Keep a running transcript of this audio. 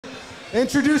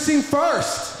Introducing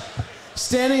first,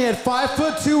 standing at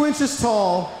 5'2"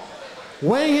 tall,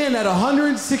 weighing in at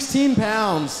 116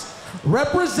 pounds,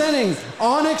 representing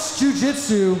Onyx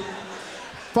Jiu-Jitsu,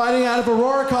 fighting out of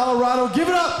Aurora, Colorado. Give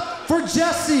it up for J'Kori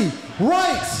Estes.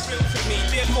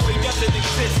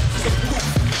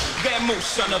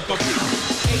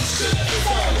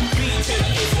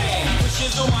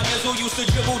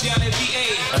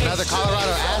 Another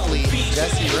Colorado athlete,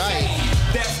 J'Kori Wright.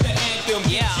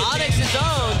 Yeah, Onyx's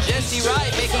own J'Kori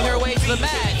Wright making her way to the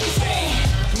mat.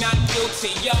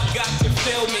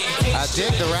 I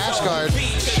dig the rash guard,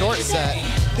 short set.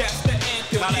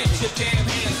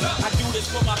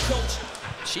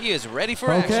 She is ready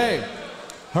for action. Okay,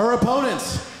 her opponent,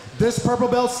 this purple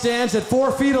belt stands at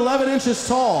 4 feet 11 inches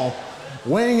tall,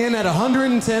 weighing in at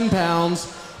 110 pounds,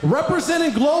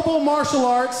 representing global martial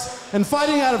arts and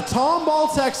fighting out of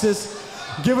Tomball, Texas.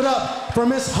 Give it up for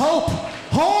Miss Hope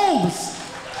Holmes.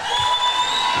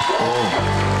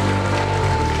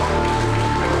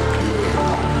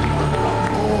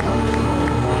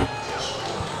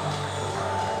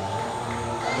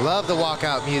 Love the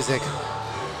walkout music.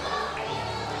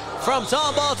 From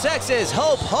Tomball, Texas,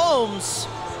 Hope Holmes.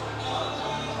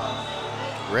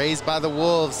 Raised by the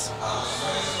Wolves.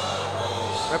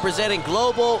 Representing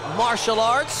global martial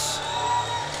arts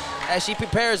as she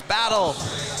prepares battle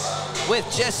with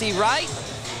J'Kori Wright.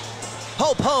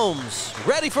 Hope Holmes,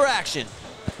 ready for action.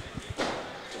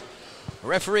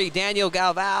 Referee Daniel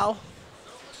Galvao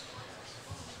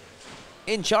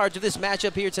in charge of this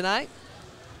matchup here tonight.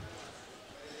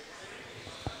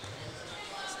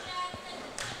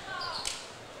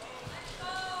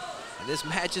 And this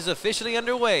match is officially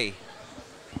underway.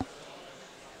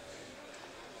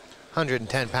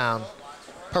 110-pound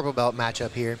purple belt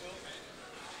matchup here.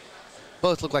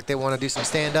 Both look like they want to do some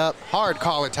stand-up. Hard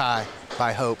collar tie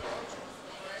by Hope.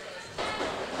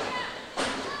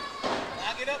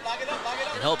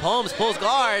 And Hope Holmes pulls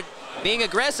guard, being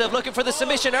aggressive, looking for the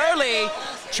submission early,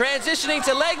 transitioning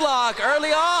to leg lock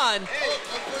early on.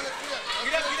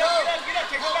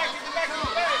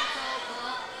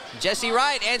 J'Kori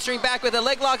Wright answering back with a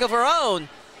leg lock of her own.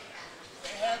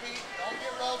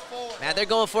 Now they're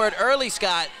going for it early,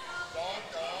 Scott.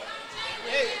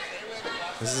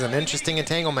 This is an interesting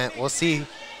entanglement. We'll see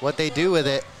what they do with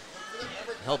it.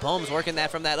 Hope Holmes working that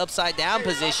from that upside down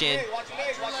position.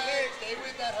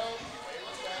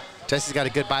 Jesse's got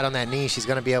a good bite on that knee. She's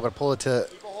going to be able to pull it to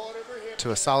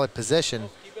a solid position.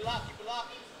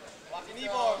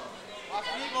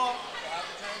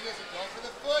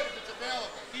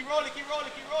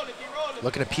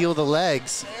 Looking to peel the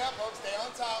legs.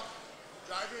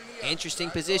 Interesting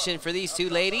position for these two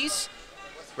ladies.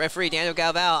 Referee Daniel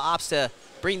Galvao opts to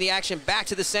bring the action back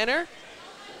to the center.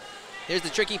 Here's the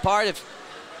tricky part of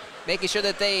making sure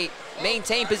that they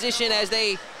maintain position as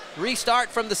they restart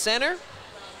from the center.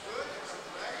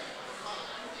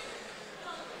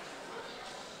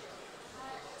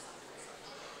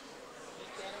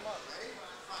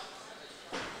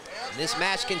 And this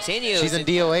match continues. She's in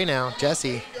DOA now,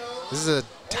 Jessie. This is a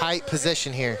tight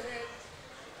position here.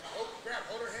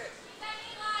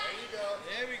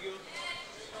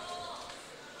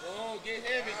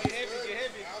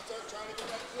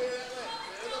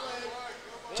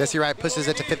 J'Kori Wright pushes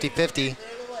it to 50-50.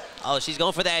 Oh, she's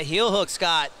going for that heel hook,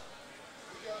 Scott.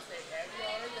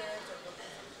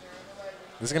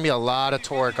 There's going to be a lot of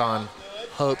torque on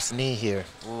Hope's knee here.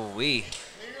 Ooh-wee.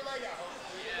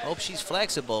 Hope she's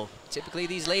flexible. Typically,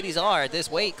 these ladies are at this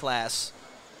weight class.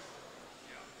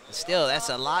 Still, that's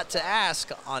a lot to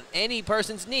ask on any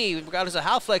person's knee, regardless of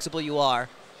how flexible you are.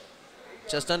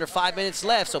 Just under 5 minutes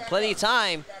left, so plenty of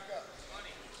time.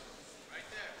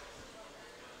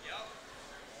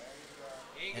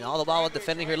 And all the while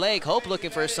defending her leg, Hope looking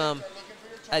for some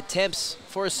attempts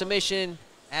for a submission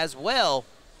as well.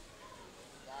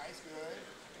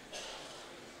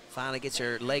 Finally gets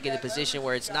her leg in a position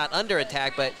where it's not under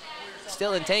attack, but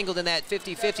still entangled in that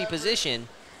 50-50 position.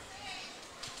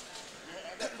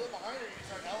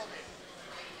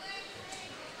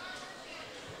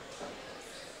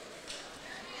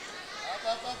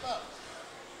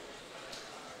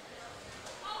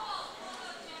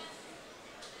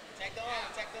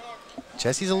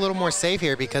 Jessie's a little more safe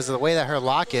here because of the way that her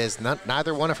lock is.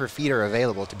 Neither one of her feet are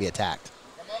available to be attacked.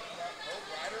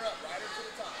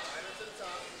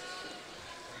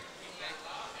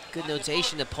 Good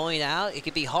notation to point out. It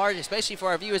could be hard, especially for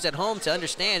our viewers at home, to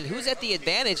understand who's at the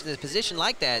advantage in a position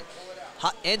like that.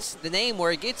 Hence the name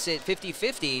where it gets it,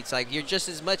 50-50. It's like you're just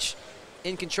as much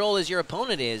in control as your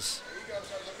opponent is.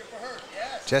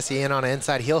 Jessie in on an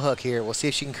inside heel hook here. We'll see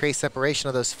if she can create separation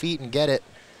of those feet and get it.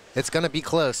 It's going to be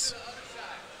close.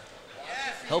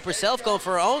 Hope herself going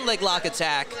for her own leg lock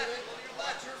attack.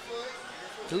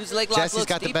 Whose leg lock Jesse's looks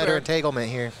got deeper? the better entanglement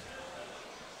here.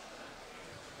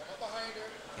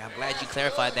 Yeah, I'm glad you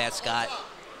clarified that, Scott.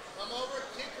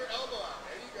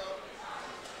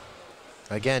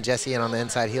 Again, Jessie in on the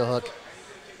inside heel hook.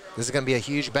 This is going to be a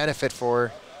huge benefit for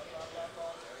her.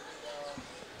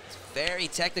 Very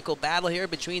technical battle here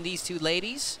between these two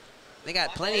ladies. They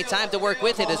got plenty of time to work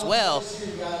with it as well.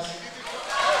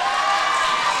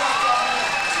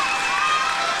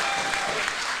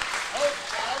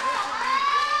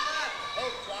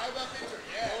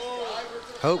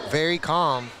 Hope very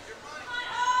calm.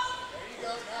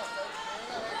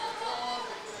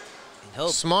 And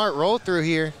Hope. Smart roll through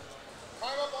here.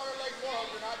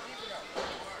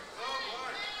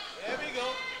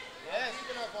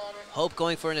 Hope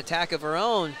going for an attack of her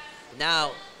own.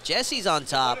 Now Jessie's on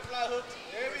top.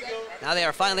 Now they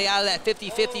are finally out of that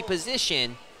 50-50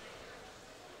 position.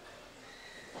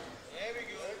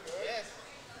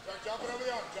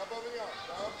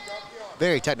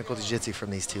 Very technical jiu-jitsu from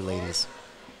these two ladies.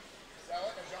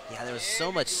 Yeah, there was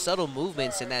so much subtle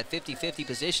movements in that 50-50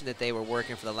 position that they were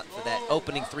working for that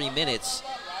opening 3 minutes.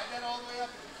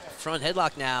 Front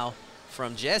headlock now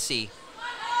from Jessie.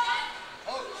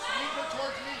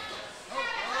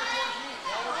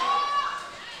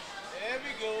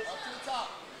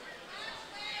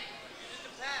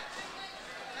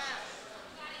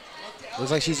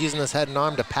 Looks like she's using this head and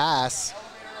arm to pass.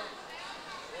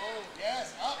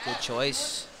 Good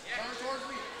choice.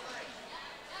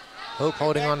 Hope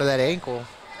holding onto that ankle.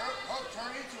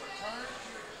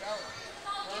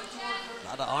 A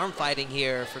lot of arm fighting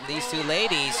here from these two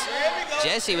ladies.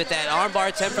 Jessie with that armbar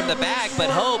attempt from the back, but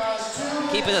Hope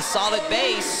keeping a solid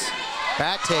base.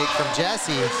 Back take from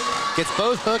Jessie. Gets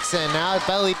both hooks in. Now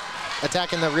belly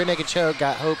attacking the rear naked choke.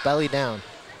 Got Hope belly down.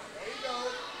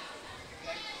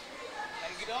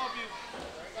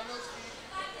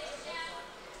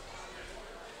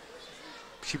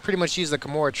 She pretty much used the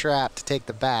Kimura trap to take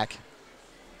the back.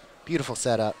 Beautiful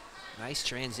setup. Nice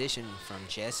transition from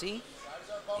Jessie.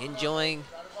 Enjoying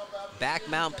back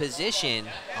mount position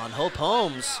on Hope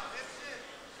Holmes.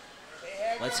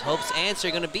 What's Hope's answer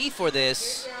going to be for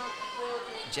this?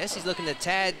 Jessie's looking a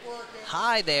tad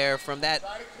high there from the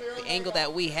angle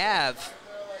that we have.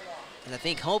 And I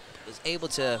think Hope was able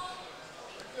to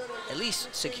at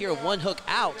least secure one hook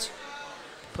out,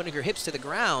 putting her hips to the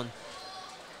ground.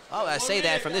 Oh, I say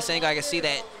that from this angle, I can see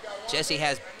that Jessie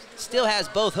still has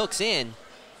both hooks in.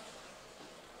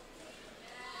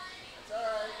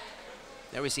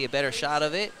 There we see a better shot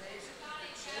of it.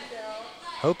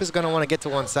 Hope is going to want to get to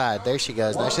one side. There she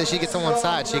goes. Now she gets to one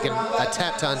side, she can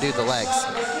attempt to undo the legs.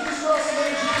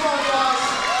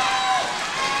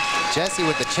 Jessie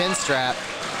with the chin strap.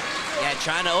 Yeah,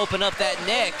 trying to open up that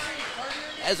neck.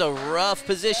 That's a rough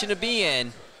position to be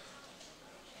in.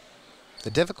 The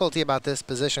difficulty about this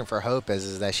position for Hope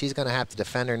is that she's going to have to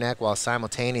defend her neck while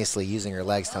simultaneously using her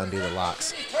legs to undo the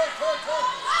locks.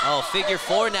 Oh, figure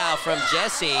four now from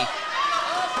Jessie.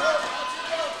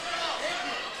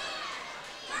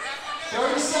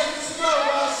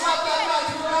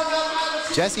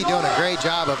 Jessie doing a great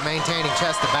job of maintaining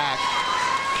chest to back.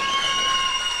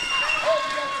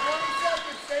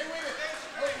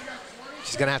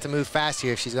 She's going to have to move fast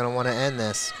here if she's going to want to end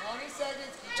this.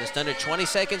 Just under 20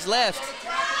 seconds left.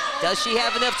 Does she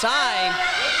have enough time?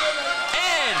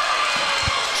 And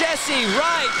Jessie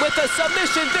Wright with a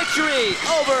submission victory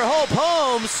over Hope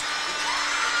Holmes.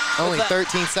 Only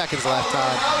 13 seconds left,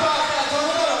 Todd.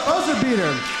 Buzzer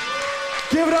beater.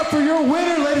 Give it up for your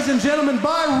winner, ladies and gentlemen,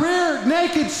 by rear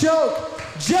naked choke,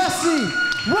 Jessie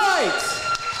Wright.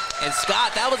 And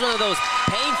Scott, that was one of those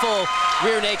painful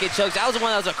rear naked chokes. That was the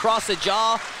one that was across the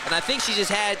jaw, and I think she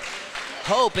just had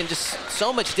Hope and just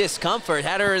so much discomfort.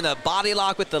 Had her in the body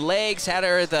lock with the legs, had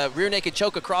her the rear naked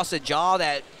choke across the jaw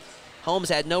that Holmes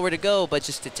had nowhere to go but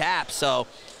just to tap. So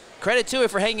credit to her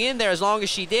for hanging in there as long as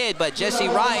she did, but Jessie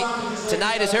Wright,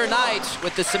 tonight is her night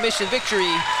with the submission victory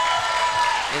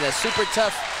in a super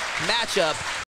tough matchup